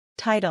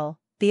Title: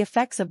 The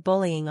Effects of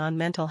Bullying on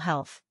Mental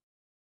Health.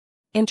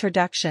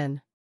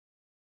 Introduction.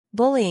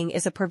 Bullying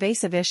is a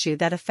pervasive issue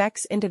that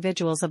affects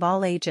individuals of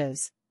all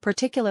ages,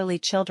 particularly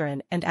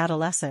children and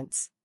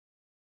adolescents.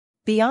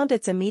 Beyond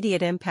its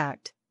immediate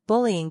impact,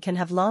 bullying can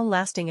have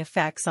long-lasting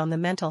effects on the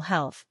mental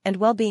health and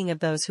well-being of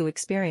those who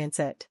experience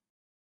it.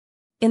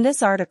 In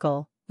this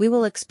article, we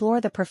will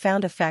explore the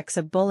profound effects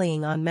of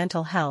bullying on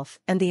mental health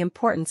and the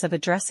importance of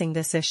addressing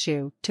this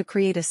issue to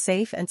create a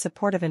safe and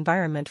supportive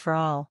environment for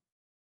all.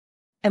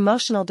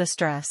 Emotional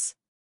distress.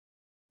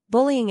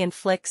 Bullying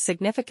inflicts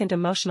significant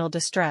emotional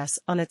distress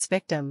on its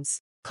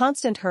victims.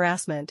 Constant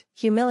harassment,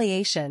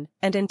 humiliation,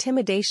 and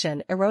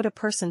intimidation erode a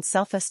person's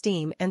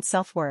self-esteem and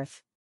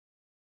self-worth.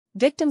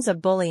 Victims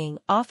of bullying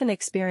often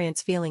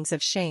experience feelings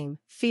of shame,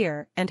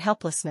 fear, and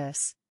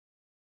helplessness.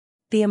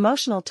 The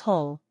emotional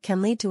toll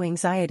can lead to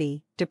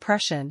anxiety,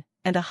 depression,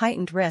 and a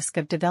heightened risk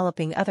of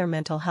developing other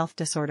mental health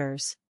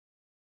disorders.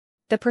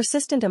 The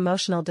persistent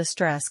emotional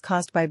distress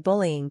caused by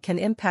bullying can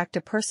impact a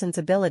person's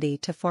ability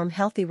to form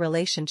healthy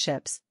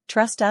relationships,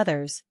 trust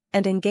others,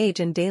 and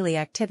engage in daily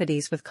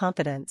activities with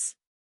confidence.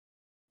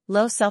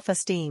 Low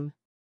self-esteem.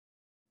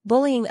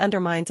 Bullying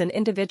undermines an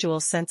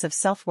individual's sense of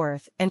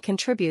self-worth and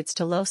contributes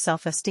to low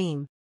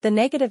self-esteem. The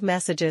negative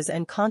messages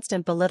and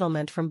constant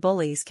belittlement from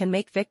bullies can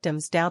make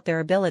victims doubt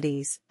their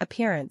abilities,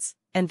 appearance,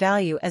 and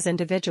value as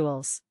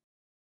individuals.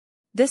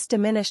 This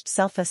diminished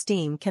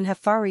self-esteem can have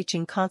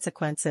far-reaching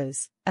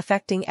consequences,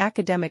 affecting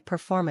academic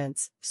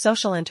performance,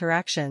 social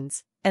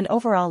interactions, and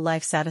overall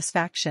life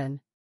satisfaction.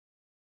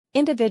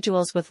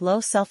 Individuals with low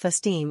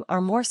self-esteem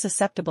are more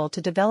susceptible to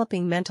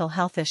developing mental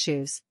health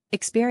issues,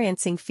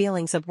 experiencing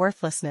feelings of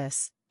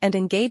worthlessness, and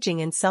engaging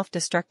in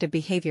self-destructive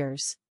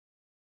behaviors.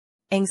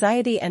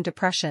 Anxiety and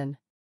depression.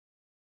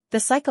 The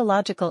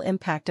psychological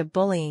impact of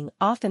bullying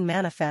often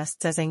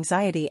manifests as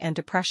anxiety and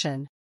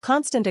depression.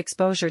 Constant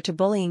exposure to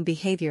bullying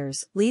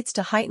behaviors leads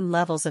to heightened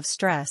levels of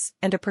stress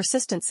and a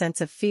persistent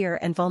sense of fear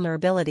and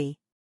vulnerability.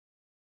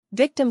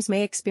 Victims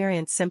may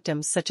experience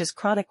symptoms such as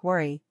chronic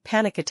worry,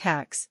 panic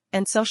attacks,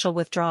 and social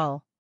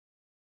withdrawal.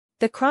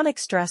 The chronic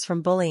stress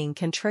from bullying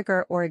can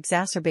trigger or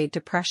exacerbate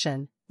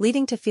depression,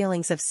 leading to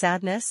feelings of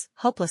sadness,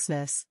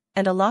 hopelessness,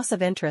 and a loss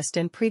of interest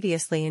in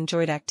previously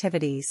enjoyed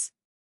activities.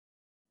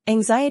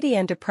 Anxiety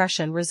and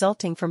depression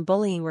resulting from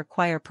bullying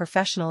require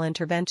professional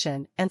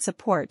intervention and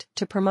support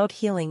to promote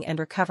healing and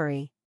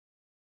recovery.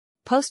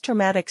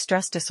 Post-traumatic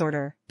stress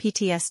disorder,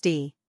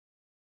 PTSD.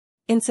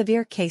 In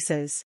severe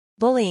cases,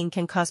 bullying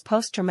can cause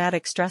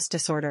post-traumatic stress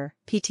disorder,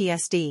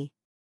 PTSD.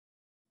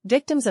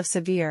 Victims of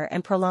severe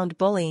and prolonged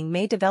bullying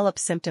may develop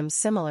symptoms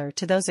similar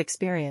to those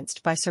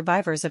experienced by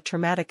survivors of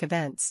traumatic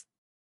events.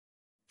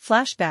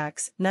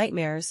 Flashbacks,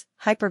 nightmares,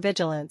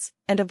 hypervigilance,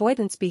 and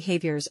avoidance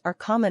behaviors are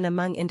common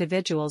among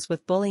individuals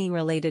with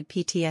bullying-related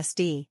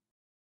PTSD.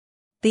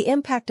 The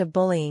impact of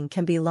bullying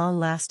can be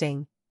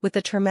long-lasting, with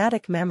the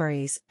traumatic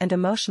memories and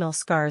emotional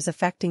scars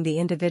affecting the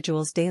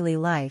individual's daily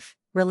life,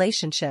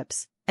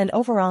 relationships, and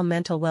overall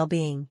mental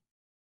well-being.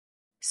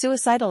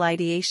 Suicidal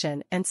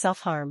ideation and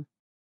self-harm.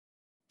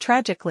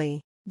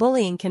 Tragically,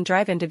 bullying can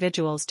drive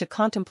individuals to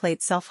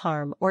contemplate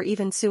self-harm or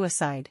even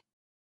suicide.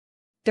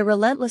 The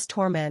relentless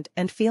torment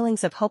and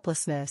feelings of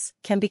hopelessness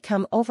can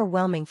become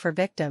overwhelming for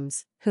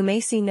victims, who may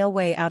see no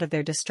way out of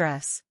their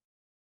distress.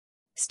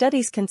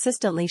 Studies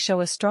consistently show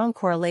a strong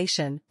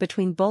correlation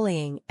between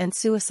bullying and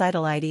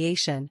suicidal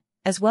ideation,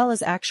 as well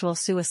as actual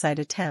suicide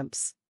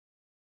attempts.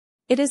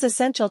 It is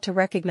essential to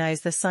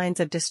recognize the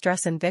signs of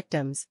distress in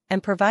victims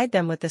and provide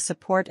them with the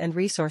support and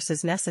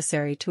resources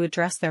necessary to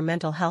address their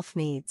mental health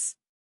needs.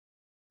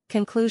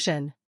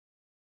 Conclusion.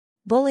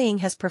 Bullying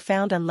has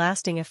profound and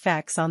lasting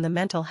effects on the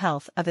mental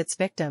health of its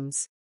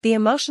victims. The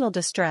emotional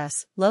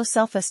distress, low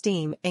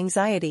self-esteem,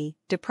 anxiety,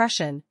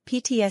 depression,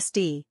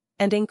 PTSD,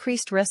 and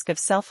increased risk of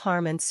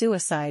self-harm and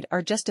suicide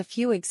are just a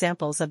few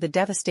examples of the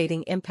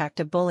devastating impact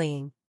of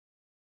bullying.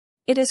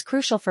 It is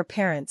crucial for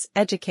parents,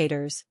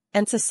 educators,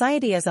 and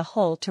society as a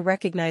whole to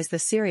recognize the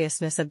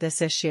seriousness of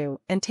this issue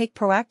and take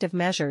proactive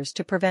measures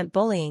to prevent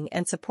bullying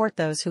and support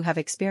those who have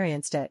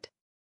experienced it.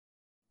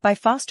 By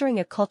fostering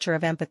a culture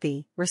of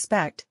empathy,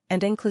 respect,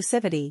 and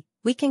inclusivity,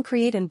 we can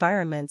create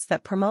environments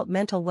that promote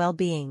mental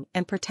well-being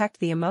and protect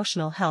the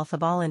emotional health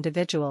of all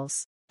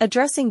individuals.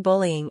 Addressing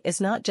bullying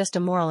is not just a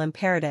moral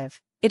imperative,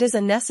 it is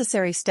a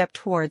necessary step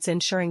towards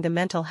ensuring the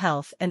mental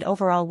health and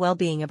overall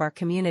well-being of our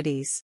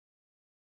communities.